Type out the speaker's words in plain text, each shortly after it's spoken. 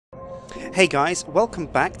Hey guys, welcome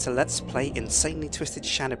back to Let's Play Insanely Twisted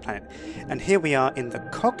Shadow Planet, and here we are in the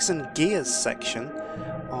Cogs and Gears section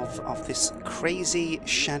of this crazy,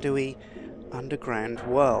 shadowy, underground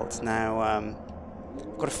world. Now, I've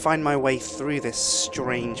got to find my way through this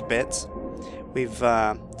strange bit.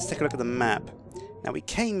 Let's take a look at the map. Now, we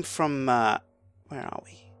came from, where are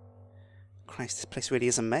we? Christ, this place really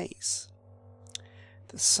is a maze.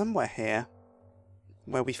 There's somewhere here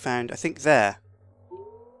where we found, I think there.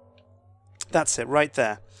 That's it, right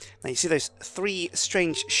there. Now you see those three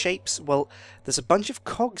strange shapes? Well, there's a bunch of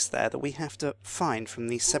cogs there that we have to find from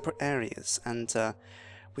these separate areas, and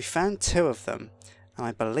we found two of them, and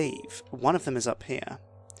I believe one of them is up here,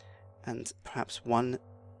 and perhaps one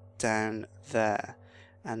down there.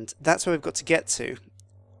 And that's where we've got to get to,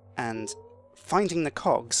 and finding the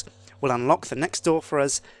cogs will unlock the next door for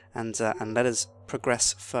us and let us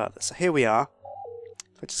progress further. So here we are.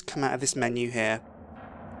 If I just come out of this menu here,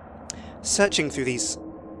 searching through these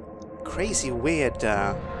crazy, weird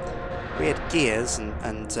gears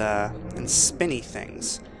and spinny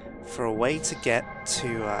things for a way to get to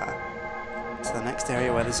the next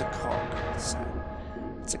area where there's a cog. So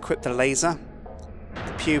let's equip the laser,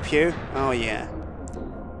 the pew pew. Oh yeah,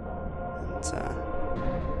 and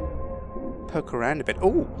poke around a bit.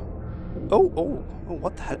 Oh,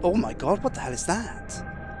 what the hell? Oh my God, what the hell is that?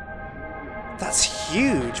 That's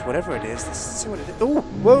huge, whatever it is. Let's see what it is. Oh,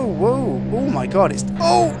 whoa. Oh my God, it's...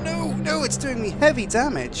 Oh, no, it's doing me heavy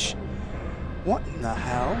damage. What in the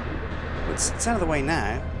hell? Well, it's out of the way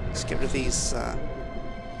now. Let's get rid of these...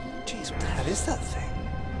 Jeez, what the hell is that thing?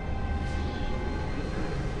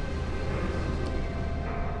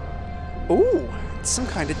 Oh, it's some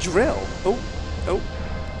kind of drill. Oh.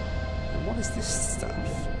 And what is this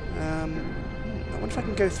stuff? I wonder if I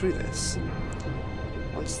can go through this.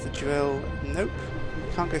 Once the drill... Nope,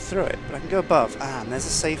 can't go through it, but I can go above. Ah, and there's a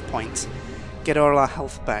save point. Get all our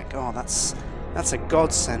health back. Oh, that's a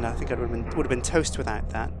godsend. I think I would have been toast without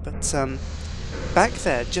that. But back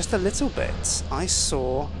there, just a little bit, I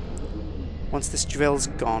saw... Once this drill's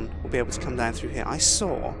gone, we'll be able to come down through here. I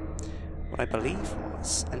saw what I believe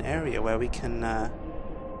was an area where we can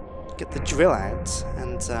get the drill out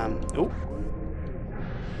and...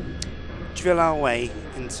 drill our way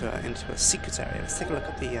into a secret area. Let's take a look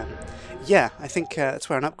at the... yeah, I think that's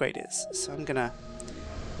where an upgrade is. So I'm gonna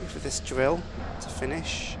wait for this drill to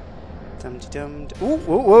finish. Dum-de-dum. Ooh,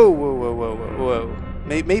 whoa.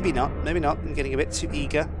 Maybe not. I'm getting a bit too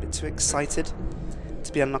eager, a bit too excited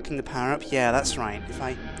to be unlocking the power-up. Yeah, that's right. If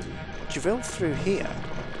I drill through here...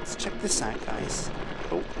 Let's check this out, guys.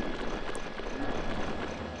 Oh.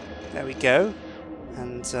 There we go.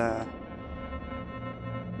 And,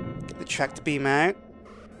 get the tractor beam out.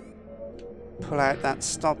 Pull out that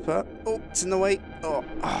stopper. Oh, it's in the way. Oh,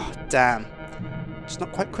 damn. It's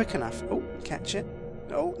not quite quick enough. Oh, catch it.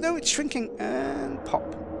 Oh, no, it's shrinking. And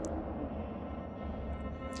pop.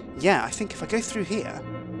 Yeah, I think if I go through here,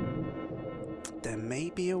 there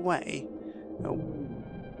may be a way. Oh,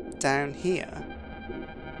 down here.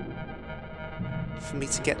 For me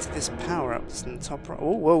to get to this power-up that's in the top right.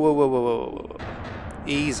 Oh, whoa.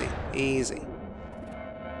 Easy.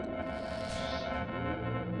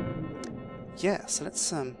 Yeah, so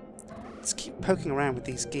let's keep poking around with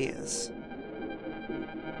these gears.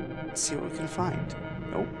 Let's see what we can find.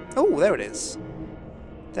 Oh, there it is.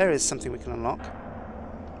 There is something we can unlock.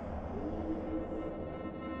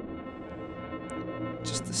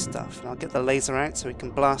 Just the stuff. And I'll get the laser out so we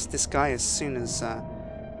can blast this guy as soon as...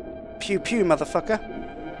 Pew pew, motherfucker.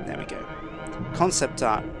 There we go. Concept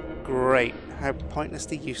art. Great. How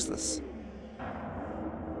pointlessly useless.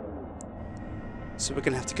 So we're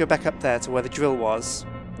going to have to go back up there to where the drill was.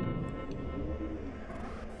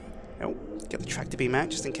 Oh, get the tractor beam out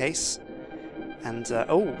just in case. And,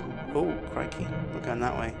 oh, crikey. We're going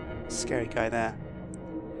that way. Scary guy there.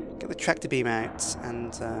 Get the tractor beam out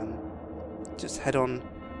and just head on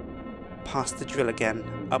past the drill again,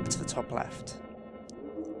 up to the top left.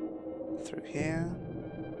 Through here.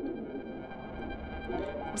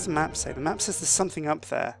 What's the map say? The map says there's something up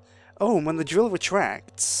there. Oh, and when the drill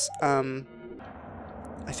retracts, I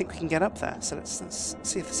think we can get up there. So let's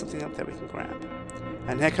see if there's something up there we can grab.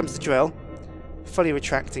 And here comes the drill. Fully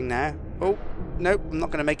retracting now. Oh, nope, I'm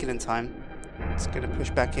not going to make it in time. It's going to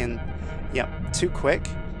push back in. Yep, too quick.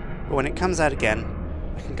 But when it comes out again,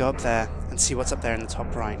 I can go up there and see what's up there in the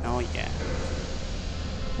top right. Oh, yeah.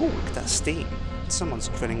 Oh, look at that steam. Someone's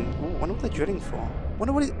drilling. Oh, I wonder what they're drilling for.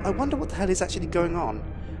 I wonder what the hell is actually going on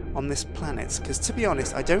this planet. Because to be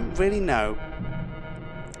honest, I don't really know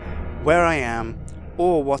where I am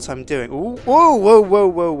or what I'm doing. Ooh, whoa.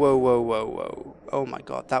 Oh my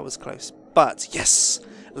God, that was close. But yes,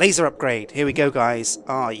 Laser upgrade. Here we go, guys.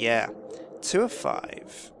 Oh, yeah. 2 of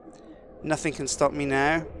 5. Nothing can stop me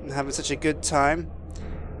now. I'm having such a good time.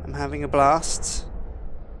 I'm having a blast.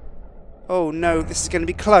 Oh, no. This is going to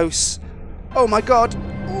be close. Oh, my God.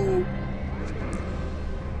 Ooh.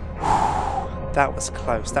 That was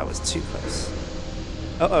close. That was too close.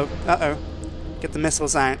 Uh-oh. Uh-oh. Get the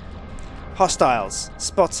missiles out. Hostiles.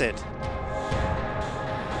 Spotted.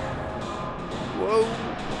 Whoa.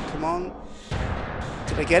 Come on.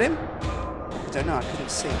 Did I get him? I don't know. I couldn't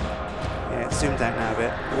see. Yeah, it zoomed out now a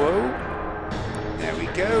bit. Whoa. There we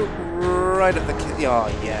go. Right at the... Oh,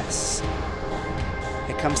 yes.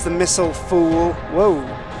 Here comes the missile, fool. Whoa.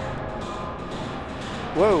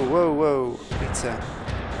 Whoa, whoa, whoa. Need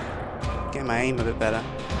to get my aim a bit better.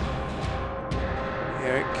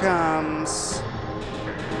 Here it comes.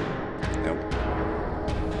 Nope.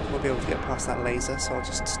 We'll be able to get past that laser, so I'll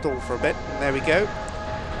just stall for a bit. There we go.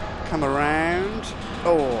 Come around.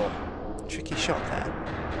 Oh, tricky shot there.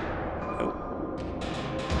 Oh.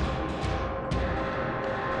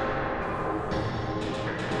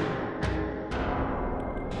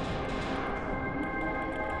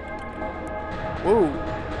 Whoa.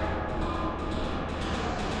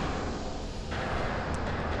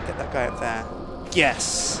 Get that guy up there.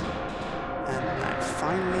 Yes! And now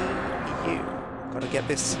finally you. Gotta get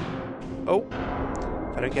this. Oh!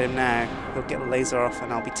 If I don't get him now, he'll get the laser off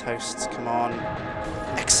and I'll be toast. Come on.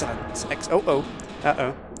 Excellent. Oh.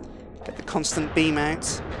 Uh-oh. Get the constant beam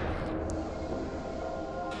out.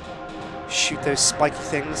 Shoot those spiky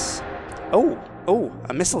things. Oh! Oh!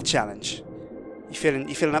 A missile challenge. You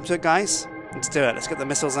feeling up to it, guys? Let's do it. Let's get the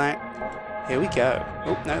missiles out. Here we go.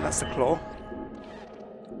 Oh, no, that's the claw.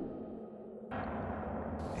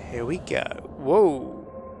 Here we go. Whoa.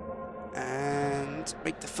 And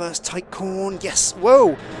make the first tight corner. Yes.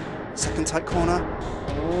 Whoa. Second tight corner.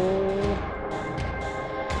 Oh.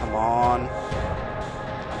 Come on.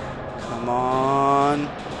 Come on.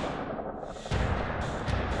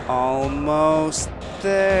 Almost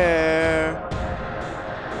there.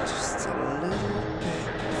 Just a little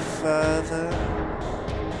bit further.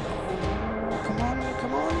 Oh, come on.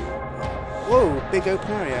 Come on. Whoa. Big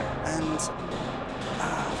open area. And...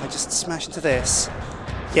 if I just smash into this.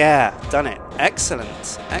 Yeah, done it.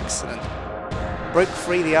 Excellent. Excellent. Broke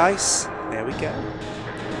free the ice. There we go.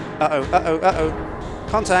 Uh-oh, uh-oh, uh-oh.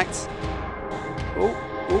 Contact. Oh,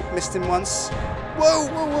 oh, missed him once. Whoa,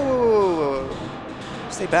 whoa, whoa, whoa, whoa.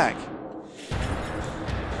 Stay back.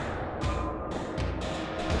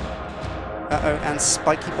 Uh-oh, and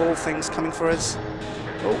spiky ball things coming for us.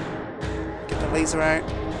 Oh, get the laser out.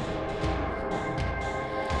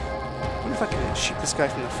 If I can shoot this guy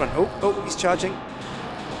from the front. Oh, oh, he's charging.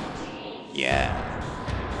 Yeah.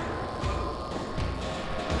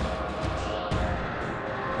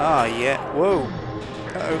 Ah, yeah. Whoa.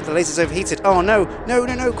 Uh-oh, the laser's overheated. Oh, no. No,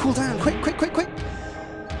 no, no. Cool down. Quick, quick, quick, quick.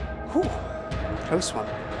 Whew. Close one.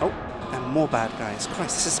 Oh, and more bad guys.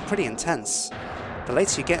 Christ, this is pretty intense. The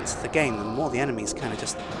later you get into the game, the more the enemies kind of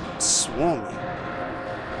just swarm you.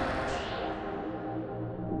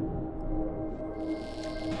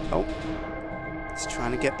 Oh. He's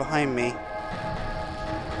trying to get behind me.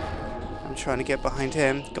 I'm trying to get behind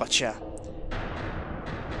him. Gotcha.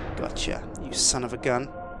 Gotcha, you son of a gun.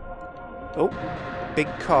 Oh, big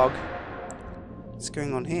cog. What's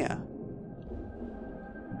going on here?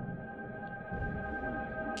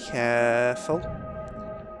 Careful.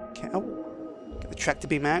 Oh, get the tractor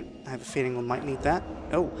beam out. I have a feeling we might need that.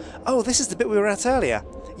 Oh, oh, this is the bit we were at earlier.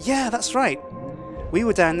 Yeah, that's right. We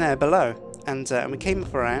were down there below, and we came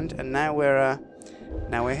up around, and now we're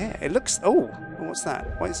here. It looks. Oh, what's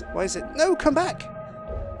that? Why is it? No, come back.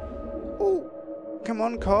 Oh, come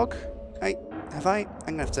on, cog. I'm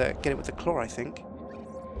gonna have to get it with the claw, I think.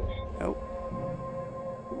 Oh,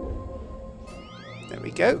 there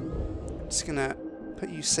we go. I'm just gonna put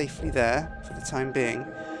you safely there for the time being,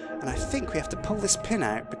 and I think we have to pull this pin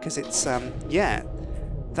out because it's yeah,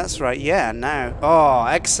 that's right. Yeah, now. Oh,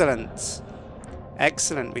 excellent.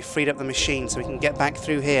 Excellent. We freed up the machine so we can get back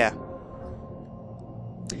through here.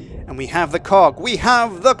 And we have the cog. We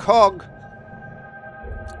have the cog.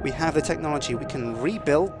 We have the technology. We can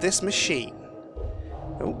rebuild this machine.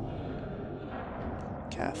 Oh.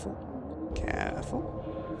 Careful. Careful.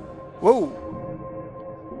 Whoa.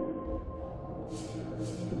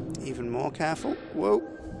 Even more careful. Whoa.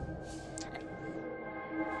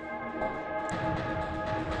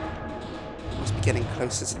 Must be getting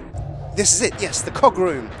closer to... This is it. Yes, the cog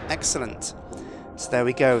room. Excellent. So there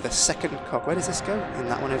we go, the second cog. Where does this go? In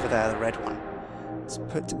that one over there, the red one. Let's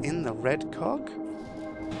put in the red cog.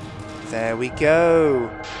 There we go.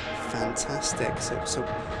 Fantastic. So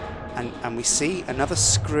And we see another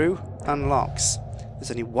screw unlocks.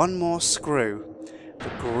 There's only one more screw. The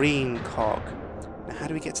green cog. Now how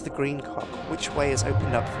do we get to the green cog? Which way is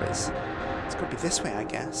opened up for us? It's got to be this way, I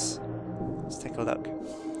guess. Let's take a look.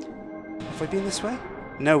 Have we been this way?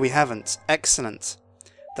 No, we haven't. Excellent.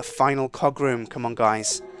 The final cog room. Come on,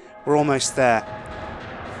 guys. We're almost there.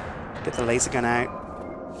 Get the laser gun out.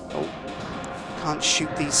 Oh. Can't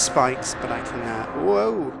shoot these spikes, but I can...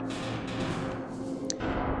 whoa!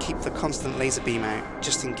 Keep the constant laser beam out,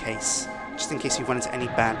 just in case. Just in case we run into any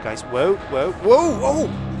bad guys. Whoa, whoa, whoa! Oh!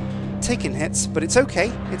 Taking hits, but it's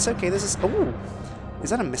okay. It's okay. This is... Oh! Is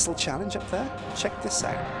that a missile challenge up there? Check this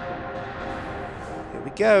out. Here we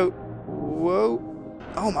go. Whoa!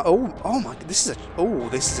 Oh my! Oh my! This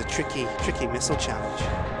is a tricky missile challenge.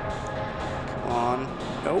 Come on!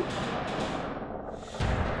 Nope.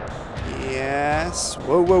 Yes.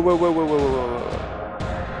 Whoa! Whoa! Whoa! Whoa! Whoa! Whoa! Whoa!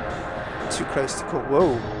 Whoa! Too close to call.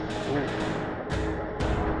 Whoa! Ooh.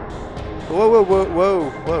 Whoa! Whoa! Whoa! Whoa!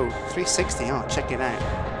 Whoa! 360. Oh, check it out.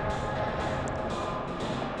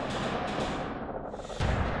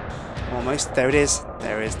 Almost. There it is.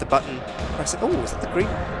 There is the button. Press it. Oh, is that the green?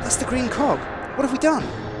 That's the green cog. What have we done?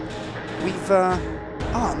 We've,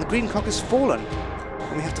 and the green cog has fallen.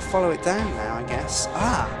 And we have to follow it down now, I guess.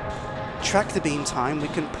 Track the beam time. We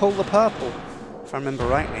can pull the purple, if I remember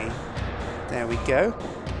rightly. There we go.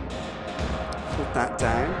 Pulled that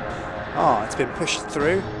down. Oh, it's been pushed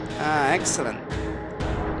through. Excellent.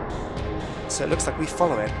 So it looks like we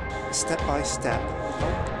follow it, step by step.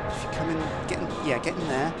 Oh, if you come in, get in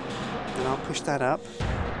there. Then I'll push that up,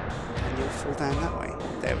 and you'll fall down that way.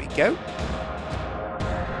 There we go.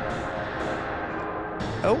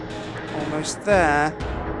 Oh, almost there.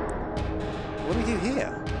 What do we do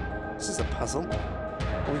here? This is a puzzle.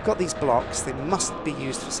 Well, we've got these blocks. They must be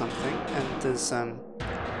used for something. And there's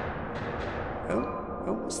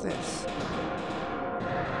Oh, what's this?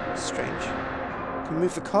 Strange. Can we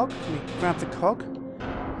move the cog? Can we grab the cog?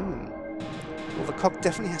 Well, the cog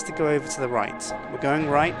definitely has to go over to the right. We're going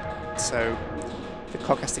right, so the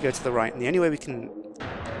cog has to go to the right. And the only way we can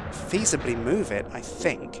feasibly move it, I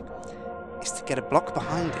think, is to get a block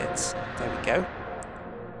behind it. There we go.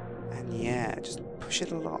 And yeah, just push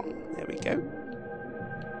it along. There we go.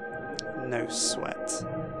 No sweat.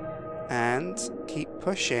 And keep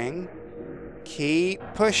pushing. Keep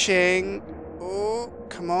pushing. Oh,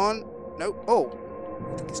 come on. No. Oh,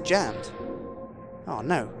 I think it's jammed. Oh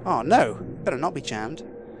no. Oh no. Better not be jammed.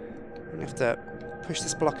 We have to push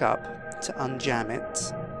this block up to unjam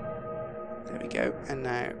it. There we go. And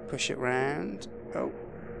now push it round. Oh.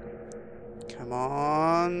 Come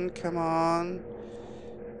on. Come on.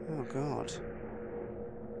 Oh god.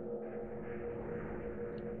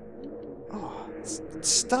 Oh, it's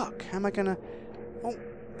stuck. How am I gonna... Oh,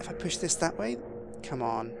 if I push this that way? Come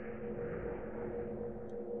on.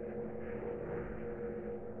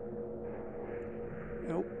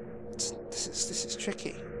 Oh, this is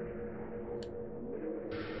tricky.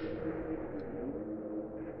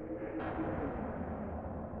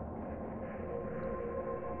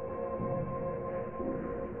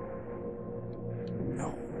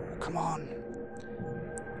 Oh, come on.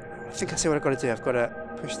 I think I see what I've got to do. I've got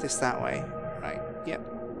to push this that way. Right, yep.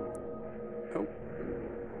 Oh.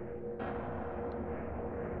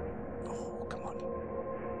 Oh, come on.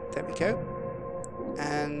 There we go.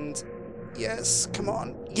 And... yes, come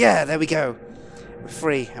on. Yeah, there we go. We're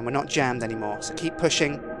free and we're not jammed anymore. So keep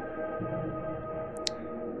pushing.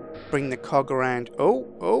 Bring the cog around.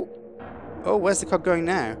 Oh, where's the cog going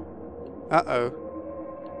now?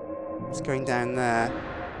 Uh-oh. It's going down there.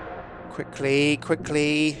 Quickly,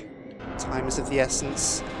 quickly. Time is of the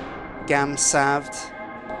essence. Gam salved.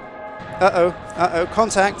 Uh-oh,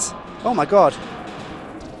 contact. Oh my god.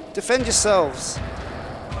 Defend yourselves.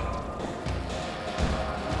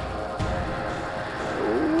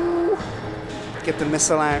 Get the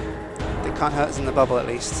missile out. They can't hurt us in the bubble, at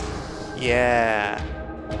least. Yeah.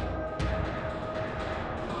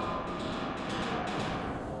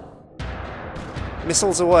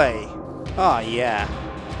 Missiles away. Oh, yeah.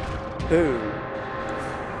 Boom.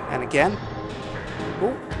 And again.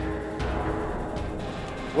 Ooh.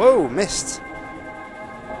 Whoa, missed.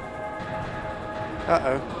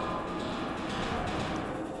 Uh-oh.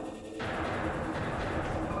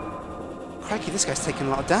 Crikey, this guy's taking a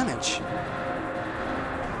lot of damage.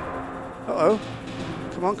 Uh-oh.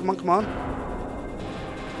 Come on, come on, come on.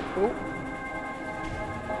 Oh.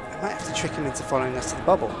 I might have to trick him into following us to the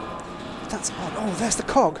bubble. But that's odd. Oh, there's the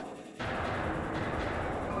cog.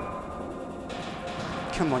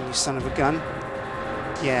 Come on, you son of a gun.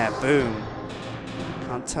 Yeah, boom.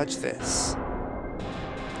 Can't touch this.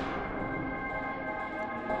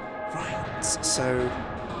 so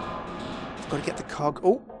I've got to get the cog.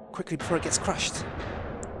 Oh, quickly before it gets crushed.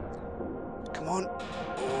 Come on.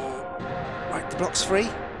 Oh. Right, the block's free.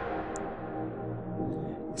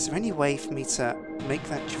 Is there any way for me to make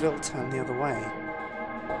that drill turn the other way?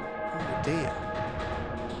 Oh dear.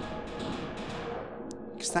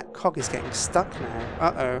 Because that cog is getting stuck now.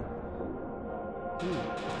 Uh-oh.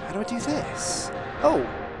 How do I do this? Oh!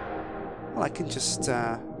 Well, I can just,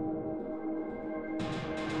 jam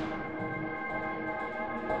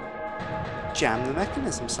the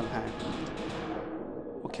mechanism somehow.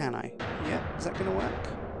 Or can I? Yeah, is that going to work?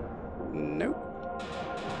 Nope.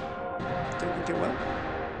 Don't think it will.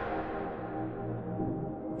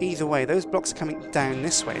 Either way, those blocks are coming down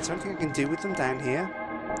this way. Is there anything I can do with them down here?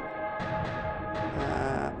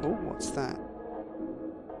 Oh, what's that?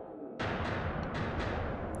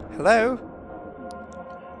 Hello?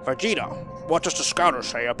 Vegeta, what does the scouter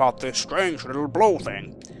say about this strange little blow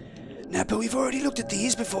thing? Nappa, we've already looked at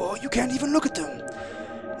these before. You can't even look at them.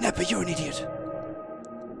 Nappa, you're an idiot.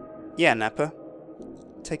 Yeah, Nappa.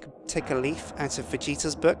 Take a leaf out of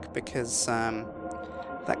Vegeta's book, because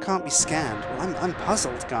that can't be scanned. Well, I'm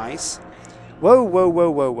puzzled, guys. Whoa, whoa, whoa,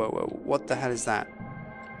 whoa, whoa, whoa. What the hell is that?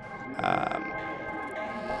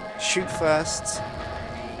 Shoot first.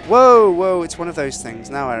 Whoa, whoa, it's one of those things.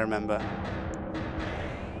 Now I remember.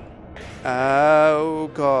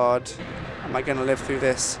 Oh, God. Am I going to live through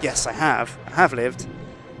this? Yes, I have. I have lived.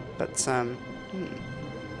 But, I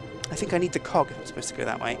think I need the cog if I'm supposed to go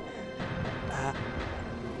that way.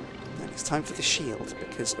 It's time for the shield,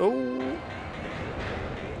 because... Oh!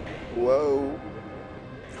 Whoa!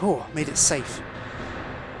 Oh, made it safe.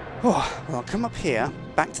 Oh, well, I'll come up here,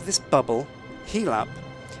 back to this bubble, heal up,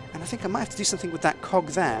 and I think I might have to do something with that cog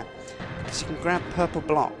there, because you can grab purple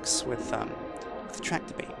blocks with the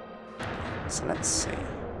tractor beam. So let's see.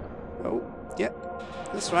 Oh, yep,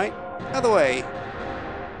 that's right. Other way.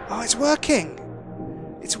 Oh, it's working!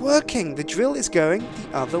 It's working! The drill is going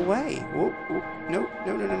the other way. Whoa, whoa. No,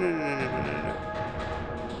 no, no, no, no, no, no, no, no, no.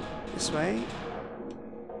 This way.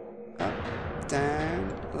 Up,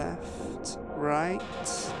 down, left, right,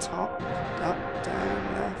 top, up,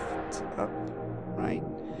 down, left, up, right.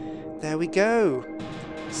 There we go.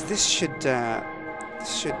 So this should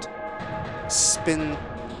spin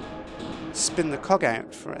the cog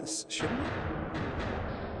out for us, shouldn't it?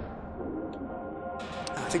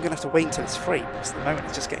 I think I'm gonna have to wait until it's free, because at the moment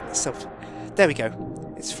it's just getting itself. There we go.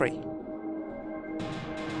 It's free.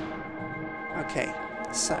 Okay,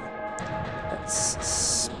 so let's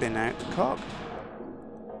spin out the cog.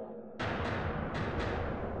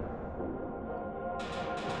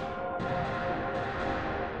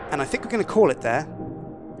 And I think we're going to call it there.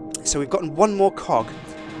 So we've gotten one more cog,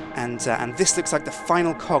 and this looks like the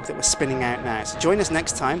final cog that we're spinning out now. So join us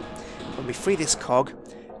next time when we free this cog,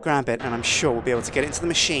 grab it, and I'm sure we'll be able to get it into the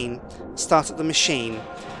machine, start up the machine,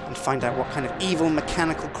 and find out what kind of evil,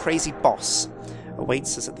 mechanical, crazy boss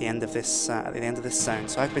awaits us at the end of this zone.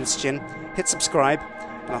 So I've been Sjin. Hit subscribe,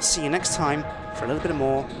 and I'll see you next time for a little bit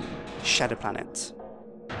more Shadow Planet.